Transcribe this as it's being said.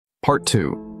Part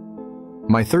 2.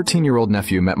 My 13-year-old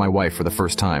nephew met my wife for the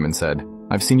first time and said,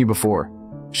 "I've seen you before."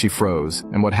 She froze,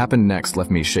 and what happened next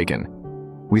left me shaken.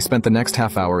 We spent the next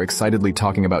half hour excitedly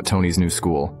talking about Tony's new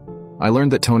school. I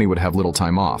learned that Tony would have little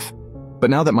time off. But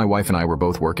now that my wife and I were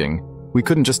both working, we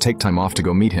couldn't just take time off to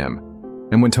go meet him.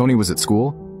 And when Tony was at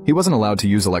school, he wasn't allowed to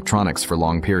use electronics for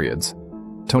long periods.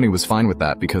 Tony was fine with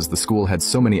that because the school had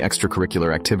so many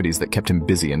extracurricular activities that kept him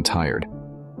busy and tired.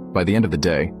 By the end of the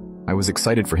day, I was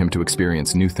excited for him to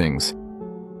experience new things.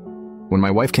 When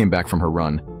my wife came back from her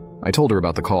run, I told her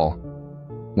about the call.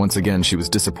 Once again, she was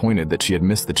disappointed that she had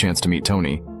missed the chance to meet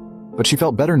Tony, but she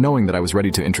felt better knowing that I was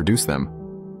ready to introduce them.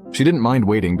 She didn't mind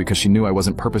waiting because she knew I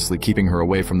wasn't purposely keeping her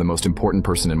away from the most important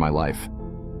person in my life.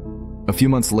 A few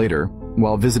months later,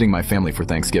 while visiting my family for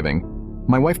Thanksgiving,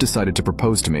 my wife decided to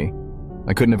propose to me.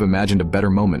 I couldn't have imagined a better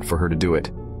moment for her to do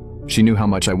it. She knew how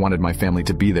much I wanted my family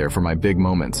to be there for my big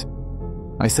moments.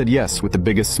 I said yes with the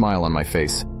biggest smile on my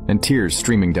face and tears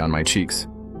streaming down my cheeks.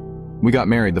 We got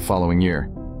married the following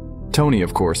year. Tony,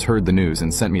 of course, heard the news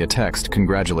and sent me a text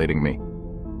congratulating me.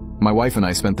 My wife and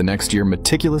I spent the next year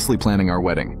meticulously planning our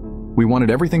wedding. We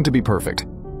wanted everything to be perfect.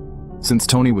 Since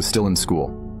Tony was still in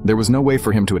school, there was no way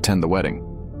for him to attend the wedding.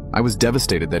 I was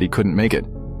devastated that he couldn't make it,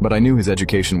 but I knew his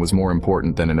education was more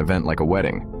important than an event like a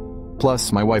wedding.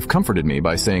 Plus, my wife comforted me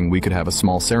by saying we could have a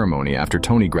small ceremony after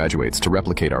Tony graduates to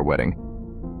replicate our wedding.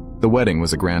 The wedding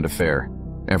was a grand affair.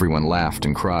 Everyone laughed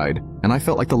and cried, and I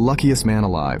felt like the luckiest man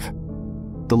alive.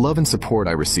 The love and support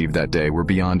I received that day were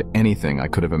beyond anything I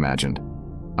could have imagined.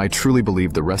 I truly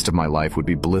believed the rest of my life would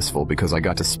be blissful because I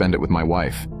got to spend it with my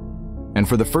wife. And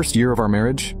for the first year of our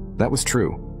marriage, that was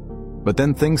true. But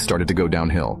then things started to go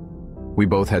downhill. We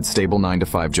both had stable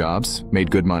 9-to-5 jobs,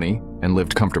 made good money, and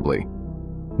lived comfortably.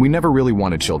 We never really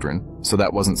wanted children, so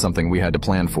that wasn't something we had to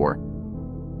plan for.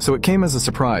 So it came as a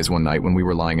surprise one night when we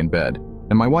were lying in bed,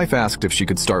 and my wife asked if she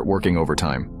could start working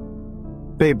overtime.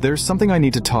 "Babe, there's something I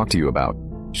need to talk to you about,"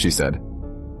 she said.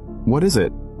 "What is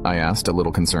it?" I asked, a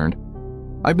little concerned.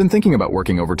 "I've been thinking about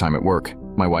working overtime at work,"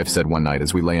 my wife said one night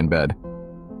as we lay in bed.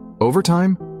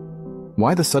 "Overtime?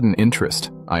 Why the sudden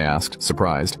interest?" I asked,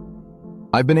 surprised.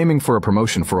 "I've been aiming for a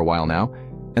promotion for a while now,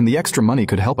 and the extra money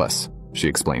could help us," she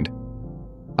explained.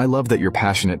 "I love that you're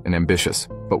passionate and ambitious,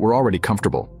 but we're already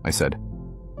comfortable," I said.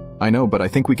 "I know, but I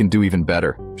think we can do even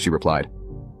better," she replied.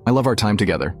 "I love our time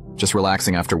together, just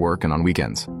relaxing after work and on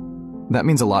weekends. That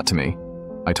means a lot to me,"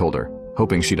 I told her,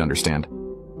 hoping she'd understand.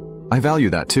 "I value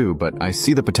that too, but I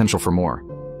see the potential for more,"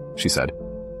 she said.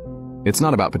 "It's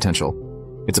not about potential.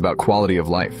 It's about quality of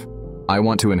life. I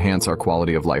want to enhance our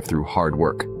quality of life through hard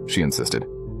work," she insisted.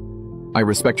 "I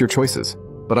respect your choices,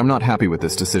 but I'm not happy with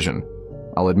this decision.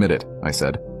 I'll admit it," I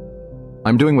said.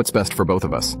 "I'm doing what's best for both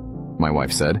of us," my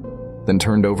wife said, then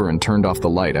turned over and turned off the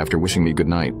light after wishing me good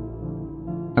night.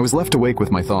 I was left awake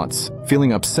with my thoughts,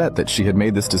 feeling upset that she had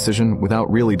made this decision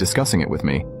without really discussing it with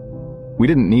me. We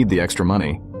didn't need the extra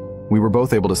money. We were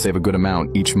both able to save a good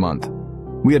amount each month.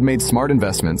 We had made smart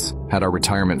investments, had our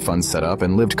retirement funds set up,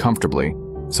 and lived comfortably,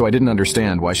 so I didn't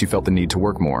understand why she felt the need to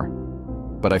work more.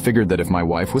 But I figured that if my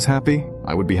wife was happy,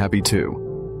 I would be happy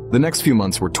too. The next few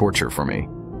months were torture for me.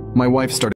 My wife started